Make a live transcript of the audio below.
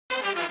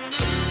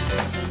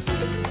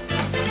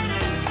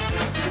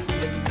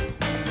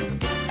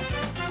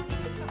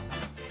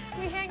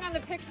on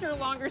the picture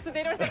longer so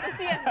they don't have to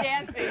see us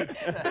dancing.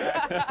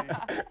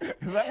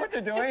 Is that what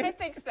you're doing? I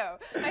think so.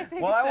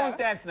 Well, I won't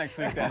dance next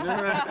week then.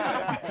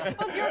 Well,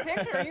 it's your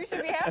picture. You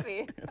should be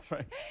happy. That's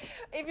right.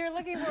 If you're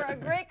looking for a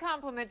great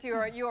compliment to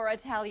your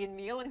Italian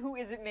meal, and who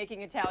isn't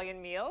making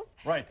Italian meals,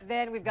 right,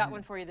 then we've got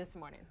one for you this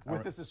morning.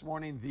 With us this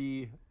morning,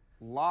 the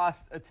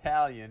lost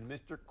Italian,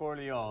 Mr.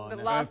 Corleone. The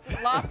lost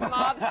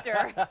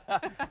mobster.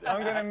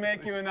 I'm going to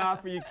make you an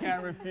offer you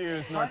can't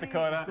refuse, North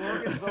Dakota.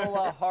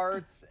 Gorgonzola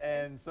hearts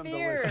and some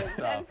delicious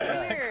stuff.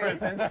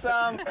 And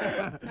some.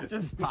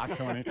 Just talk,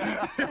 Tony.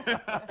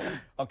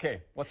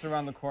 Okay, what's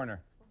around the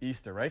corner?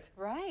 Easter, right?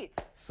 Right.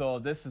 So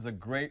this is a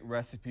great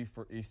recipe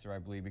for Easter, I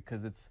believe,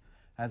 because it's,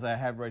 as I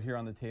have right here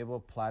on the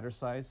table, platter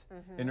size,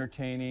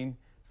 entertaining,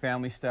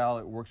 family style.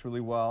 It works really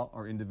well,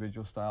 or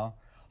individual style.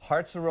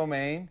 Hearts of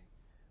romaine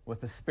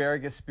with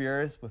asparagus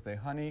spears with a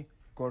honey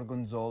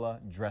gorgonzola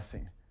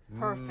dressing.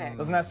 Perfect.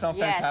 Doesn't that sound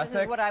fantastic? Yes,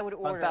 this is what I would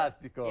order.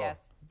 Fantastico.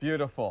 Yes.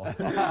 Beautiful.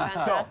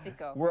 Fantastico.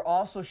 So, we're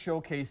also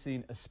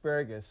showcasing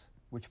asparagus,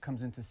 which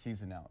comes into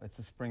season now. It's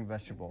a spring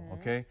vegetable,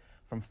 okay?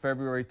 From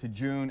February to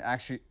June,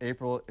 actually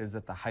April is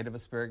at the height of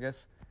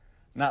asparagus.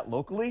 Not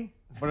locally,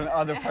 but in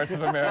other parts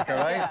of America,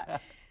 right? Yeah.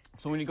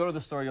 So when you go to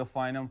the store, you'll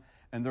find them,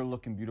 and they're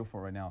looking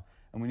beautiful right now.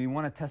 And when you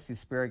want to test the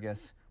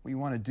asparagus, what you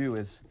want to do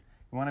is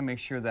you want to make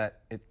sure that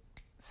it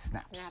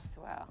snaps. Snaps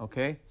well.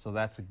 Okay? So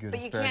that's a good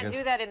asparagus. But you can't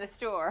do that in the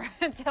store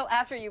until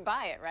after you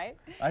buy it, right?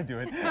 I do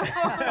it.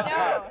 Oh,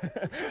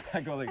 no.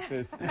 I go like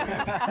this.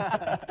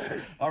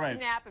 All right.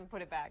 Snap and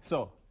put it back.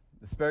 So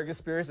asparagus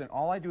spears, and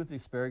all I do with the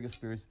asparagus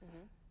spears,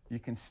 you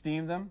can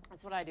steam them.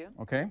 That's what I do.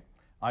 Okay?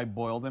 I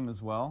boil them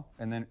as well,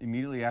 and then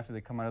immediately after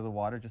they come out of the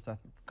water, just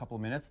after a couple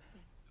of minutes,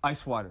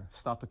 ice water,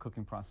 stop the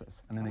cooking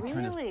process. And then they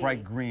turn this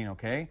bright green,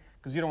 okay?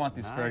 Because you don't want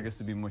the asparagus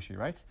to be mushy,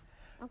 right?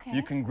 Okay.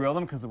 You can grill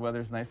them because the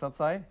weather's nice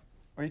outside,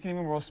 or you can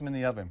even roast them in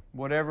the oven.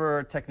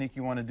 Whatever technique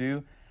you want to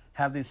do,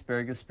 have the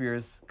asparagus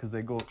spears because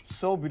they go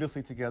so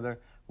beautifully together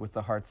with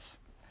the hearts.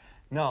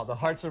 Now, the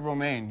hearts of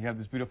romaine, you have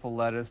this beautiful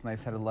lettuce,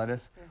 nice head of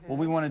lettuce. What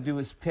we want to do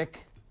is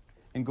pick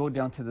and go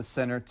down to the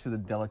center to the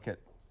delicate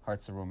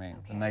hearts of romaine,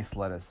 the nice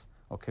lettuce.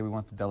 Okay, we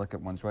want the delicate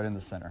ones right in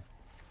the center.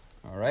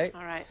 All right?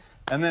 All right.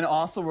 And then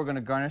also we're going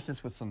to garnish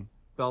this with some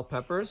bell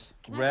peppers,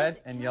 red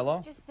and yellow.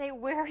 Just say,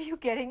 where are you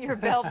getting your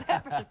bell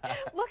peppers?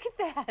 Look at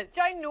that,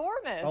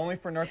 ginormous. Only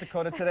for North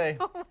Dakota today.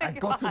 Oh my I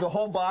go through the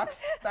whole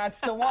box. That's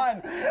the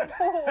one.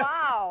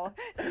 Wow.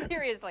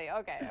 Seriously,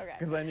 okay.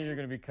 Because I knew you were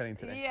going to be cutting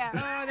today. Yeah,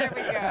 oh, there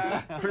we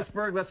go.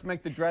 Chrisberg, let's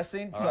make the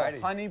dressing. Alrighty.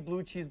 So honey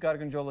blue cheese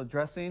gorgonzola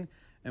dressing,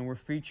 and we're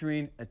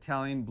featuring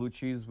Italian blue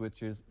cheese,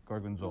 which is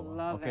gorgonzola.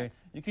 Love okay? it.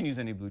 You can use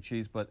any blue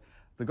cheese, but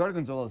the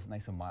gorgonzola is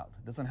nice and mild.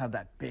 It doesn't have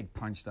that big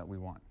punch that we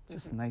want.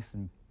 Just nice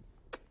and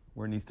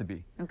where it needs to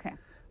be. Okay.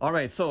 All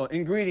right, so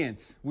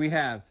ingredients. We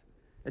have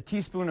a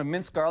teaspoon of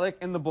minced garlic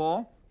in the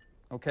bowl,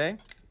 okay? I'm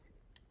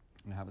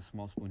gonna have a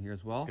small spoon here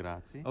as well.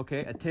 Grazie. Okay,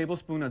 a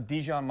tablespoon of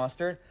Dijon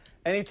mustard.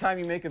 Anytime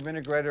you make a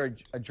vinaigrette or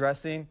a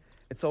dressing,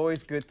 it's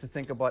always good to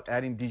think about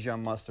adding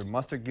Dijon mustard.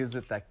 Mustard gives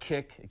it that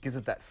kick, it gives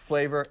it that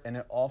flavor, and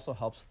it also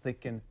helps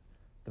thicken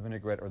the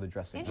vinaigrette or the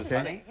dressing.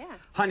 Interesting, yeah.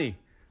 Honey,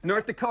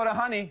 North Dakota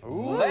honey,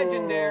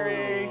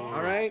 legendary.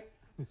 All right,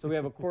 so we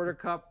have a 1/4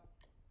 cup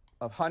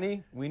of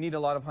honey. We need a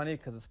lot of honey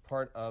because it's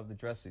part of the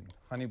dressing.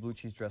 Honey blue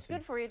cheese dressing.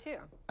 Good for you too.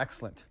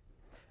 Excellent.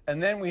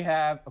 And then we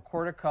have a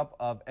 1/4 cup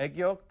of egg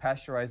yolk,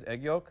 pasteurized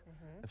egg yolk.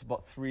 It's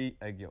about 3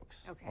 egg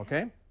yolks.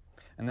 Okay.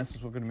 And this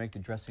is what's going to make the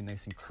dressing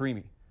nice and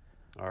creamy.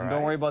 All And right.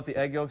 don't worry about the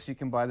egg yolks. You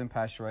can buy them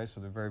pasteurized, so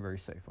they're very, very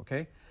safe.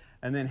 Okay.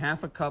 And then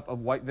 1/2 cup of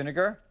white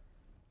vinegar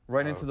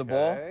right into the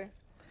bowl.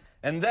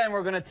 And then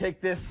we're going to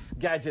take this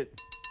gadget,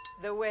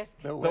 The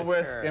whisk. the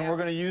whisk, and we're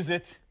going to use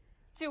it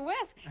To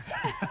whisk.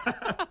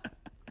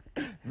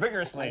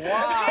 vigorously.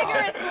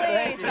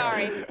 Vigorously.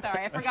 Sorry,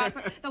 I forgot.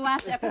 The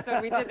last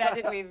episode we did that,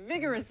 didn't we?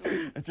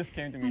 Vigorously. It just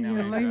came to me now.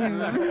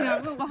 Yeah, a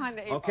little behind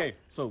the 8 ball. Okay,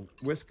 so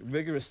whisk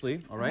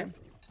vigorously, all right?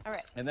 All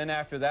right. And then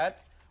after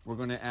that, we're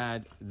going to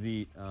add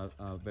the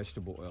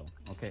vegetable oil.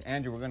 Okay,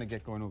 Andrew, we're going to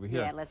get going over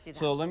here. Yeah, let's do that.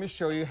 So let me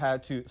show you how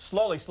to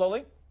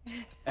slowly,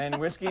 and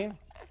whisking,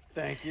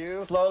 Thank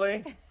you.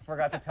 slowly.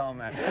 Forgot to tell him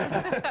that.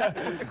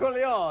 Mr.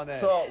 Corleone.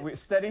 So we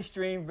steady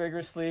stream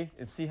vigorously,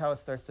 and see how it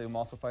starts to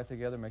emulsify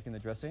together, making the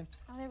dressing.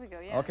 Oh, there we go,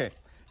 yeah. Okay,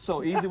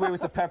 so easy way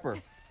with the pepper.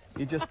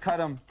 You just cut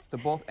them to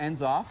both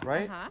ends off,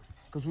 right?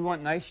 Because we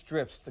want nice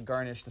strips to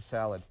garnish the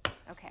salad.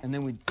 Okay. And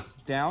then we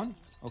down,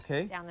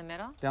 okay? Down the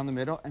middle? Down the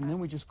middle, and then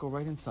we just go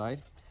right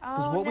inside.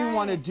 Because Oh, what we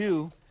want to nice.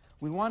 do,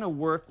 we want to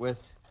work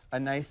with a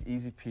nice,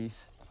 easy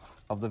piece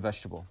of the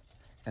vegetable.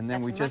 And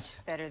then That's we much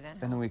just, better than.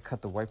 and then we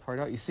cut the white part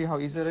out. You see how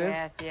easy it is?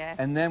 Yes, yes.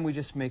 And then we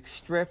just make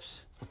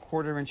strips,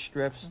 1/4 inch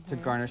strips to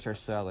garnish our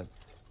salad.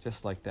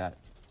 Just like that.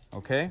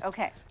 Okay?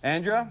 Okay.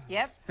 Andrea?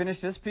 Yep. Finish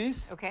this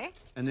piece, Okay.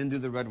 and then do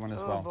the red one as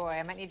Oh well. boy,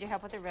 I might need your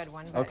help with the red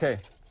one. But Okay.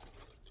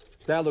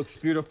 That looks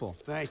beautiful.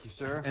 Thank you,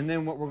 sir. And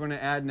then what we're going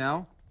to add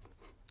now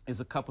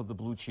is a cup of the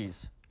blue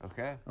cheese.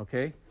 Okay.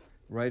 Okay?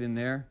 Right in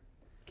there.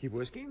 Keep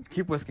whisking.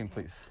 Keep whisking,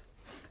 please.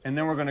 And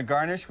then we're going to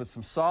garnish with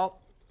some salt,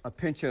 a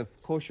pinch of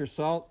kosher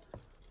salt,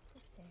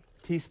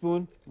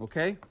 teaspoon,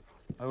 okay?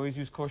 I always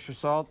use kosher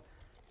salt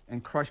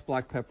and crushed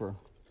black pepper,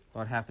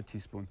 about half a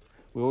teaspoon.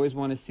 We always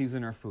want to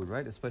season our food,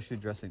 right? Especially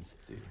dressings.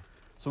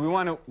 So we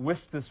want to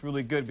whisk this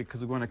really good because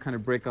we want to kind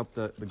of break up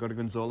the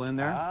gorgonzola in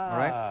there, all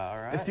right? All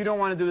right. If you don't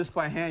want to do this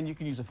by hand, you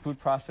can use a food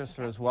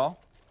processor as well.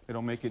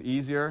 It'll make it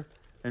easier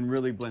and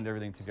really blend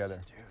everything together.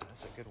 Dude,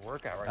 that's a good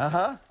workout right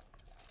Uh-huh.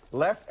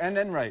 Left and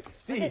then right.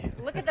 See,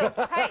 Look at those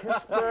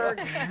pipes.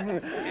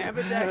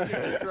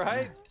 ambidextrous,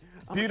 right?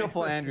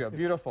 Beautiful, Andrea,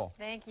 beautiful.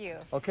 Thank you.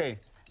 Okay,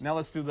 now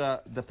let's do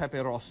the pepe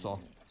rosso,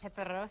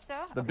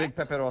 Pepperoso? the big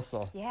pepe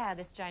rosso. Yeah,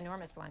 this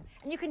ginormous one.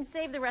 And you can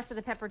save the rest of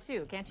the pepper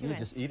too, can't you? You And-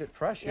 just eat it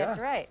fresh, That's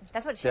yeah. right.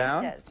 That's what cheese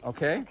Down, does.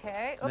 okay.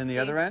 Okay. And then the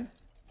Oopsie. other end.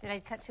 Did I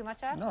cut too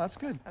much off? No, that's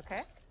good.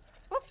 Okay.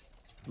 Whoops.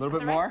 A little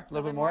That's bit all more, right. a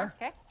little bit more.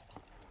 Okay.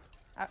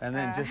 And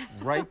then just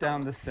right down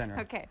the center.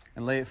 Okay.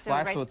 And lay it So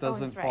flat right- so it oh,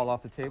 doesn't that's fall right.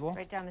 off the table.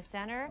 Right down the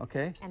center.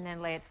 Okay. And then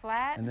lay it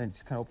flat. And then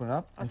just kind of open it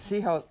up and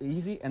see how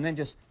easy. And then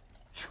just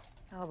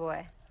Oh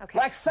boy. Okay.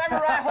 like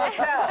Samurai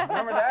Hotel.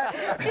 Remember that?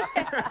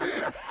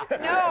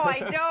 No, I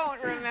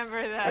don't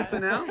remember that.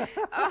 SNL?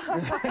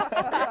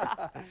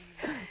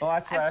 Oh,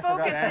 that's right. I I'm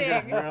forgot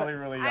Andrew's focusing. really,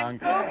 really young.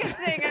 I'm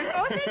focusing.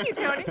 Oh, thank you,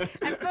 Tony.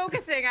 I'm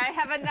focusing. I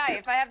have a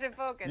knife. I have to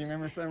focus. You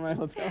remember Samurai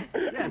Hotel?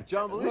 Yeah, it's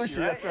John Belushi,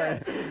 right? That's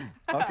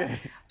right. Okay.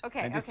 Okay.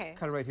 And just Okay.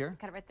 cut it right here.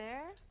 Cut it right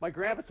there. My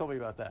grandpa told me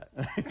about that.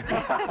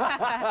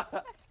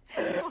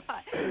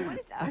 What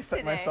is up I set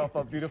today? myself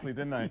up beautifully,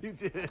 didn't I? You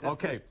did.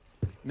 Okay.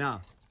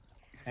 Now,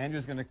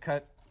 Andrew's going to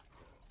cut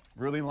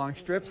really long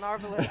strips.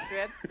 Marvelous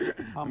strips.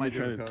 How am I Let me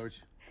try doing, it.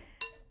 Coach?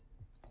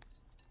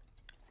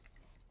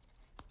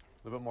 A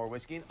little bit more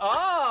whiskey.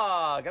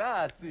 Ah,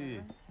 grazie.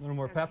 A little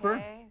more pepper.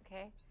 Okay.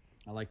 Okay.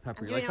 I like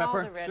pepper. I'm You like doing all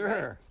pepper? the red, Sure.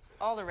 right?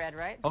 All the red,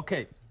 right?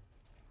 Okay.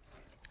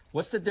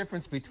 What's the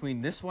difference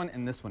between this one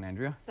and this one,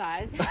 Andrea?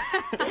 Size.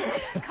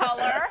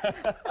 Color.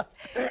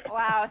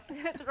 Wow.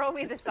 Throw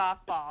me the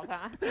softballs,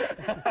 huh?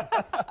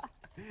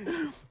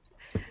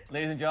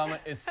 Ladies and gentlemen,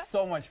 it's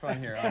so much fun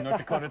here on North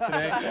Dakota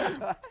today.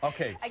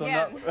 Okay, so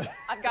Again, now,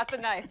 I've got the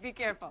knife. Be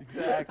careful.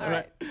 Exactly. All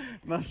right.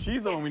 now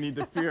she's the one we need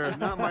to fear,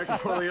 not Michael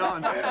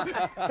Corleone.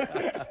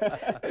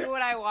 Do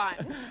what I want.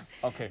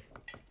 Okay,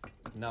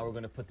 now we're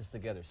going to put this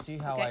together. See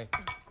how Okay.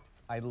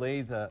 I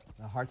lay the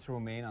hearts of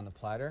romaine on the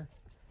platter?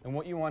 And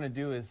what you want to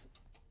do is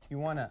you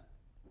want to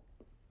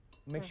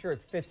make sure it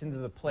fits into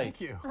the plate.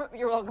 Thank you.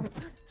 You're welcome.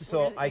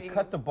 So We're just I eating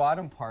cut them. the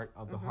bottom part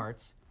of the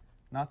hearts,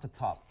 not the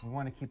top. We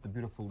want to keep the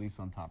beautiful leaves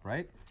on top,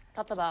 right?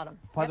 Cut the bottom.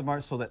 Part the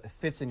part so that it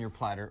fits in your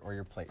platter or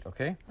your plate,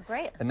 okay?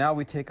 Great. And now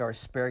we take our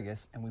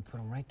asparagus and we put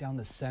them right down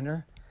the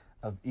center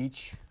of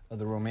each of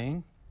the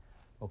romaine,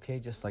 okay,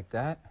 just like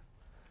that.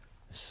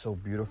 It's so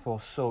beautiful,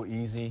 so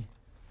easy.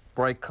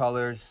 Bright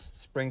colors,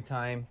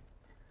 springtime,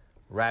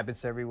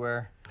 rabbits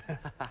everywhere.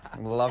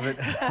 Love it.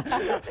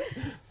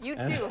 You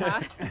too,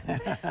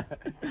 huh?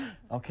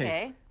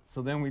 Okay.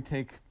 So then we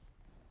take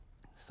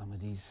some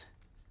of these,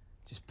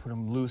 just put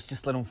them loose,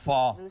 just let them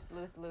fall. Loose,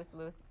 loose, loose,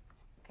 loose.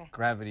 Okay.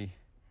 Gravity.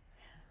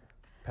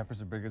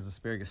 Peppers are big as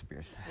asparagus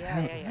spears. Yeah,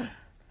 yeah, yeah.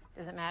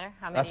 Does it matter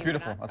how many? That's you're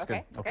beautiful. gonna- That's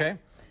okay. good. Okay.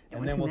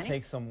 And then too we'll many.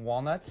 take some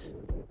walnuts.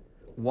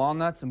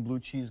 Walnuts and blue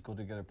cheese go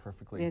together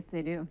perfectly. Yes,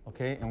 they do.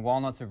 Okay. And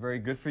walnuts are very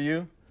good for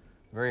you.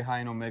 Very high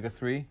in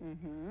omega-3.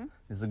 Mm-hmm.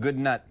 It's a good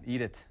nut.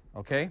 Eat it.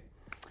 Okay.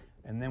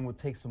 And then we'll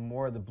take some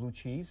more of the blue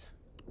cheese.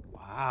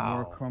 Wow.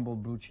 More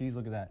crumbled blue cheese.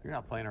 Look at that. You're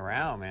not playing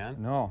around, man.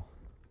 No.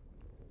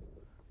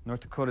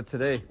 North Dakota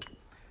today.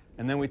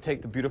 And then we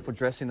take the beautiful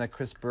dressing that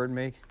Chris Bird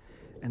made,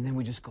 and then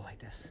we just go like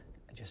this.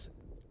 And just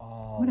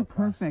all What a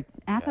across. perfect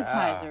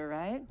appetizer,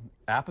 right?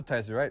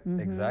 Appetizer, right?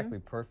 Exactly,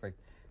 perfect.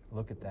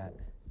 Look at that.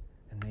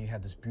 And then you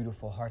have this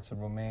beautiful hearts of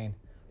romaine,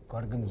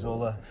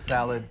 gorgonzola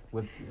salad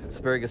with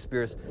asparagus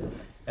spears.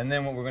 And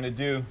then what we're gonna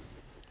do,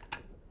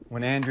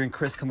 when Andrew and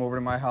Chris come over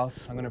to my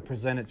house, I'm gonna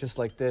present it just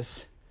like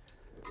this.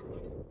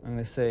 I'm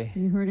gonna say,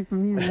 You heard it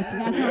from me.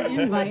 That's our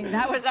invite.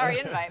 That was our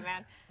invite,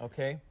 man.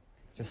 okay,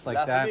 just like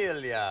La that.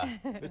 familia.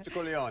 Mr.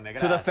 Corleone. To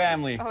the grazie.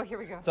 family. Oh, here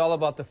we go. It's all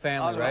about the All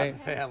family, about right?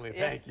 the family. Yes.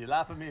 Thank you.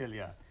 La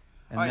familia.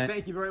 And All right, then-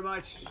 thank you very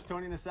much.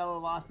 Tony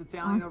Nasello, Lost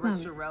Italian over at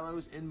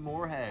Sorello's in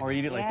Moorhead. Or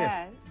eat it like this.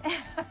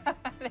 Yes.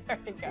 There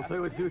we go. I'll tell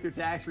you what to do with your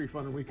tax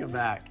refund when we come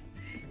back.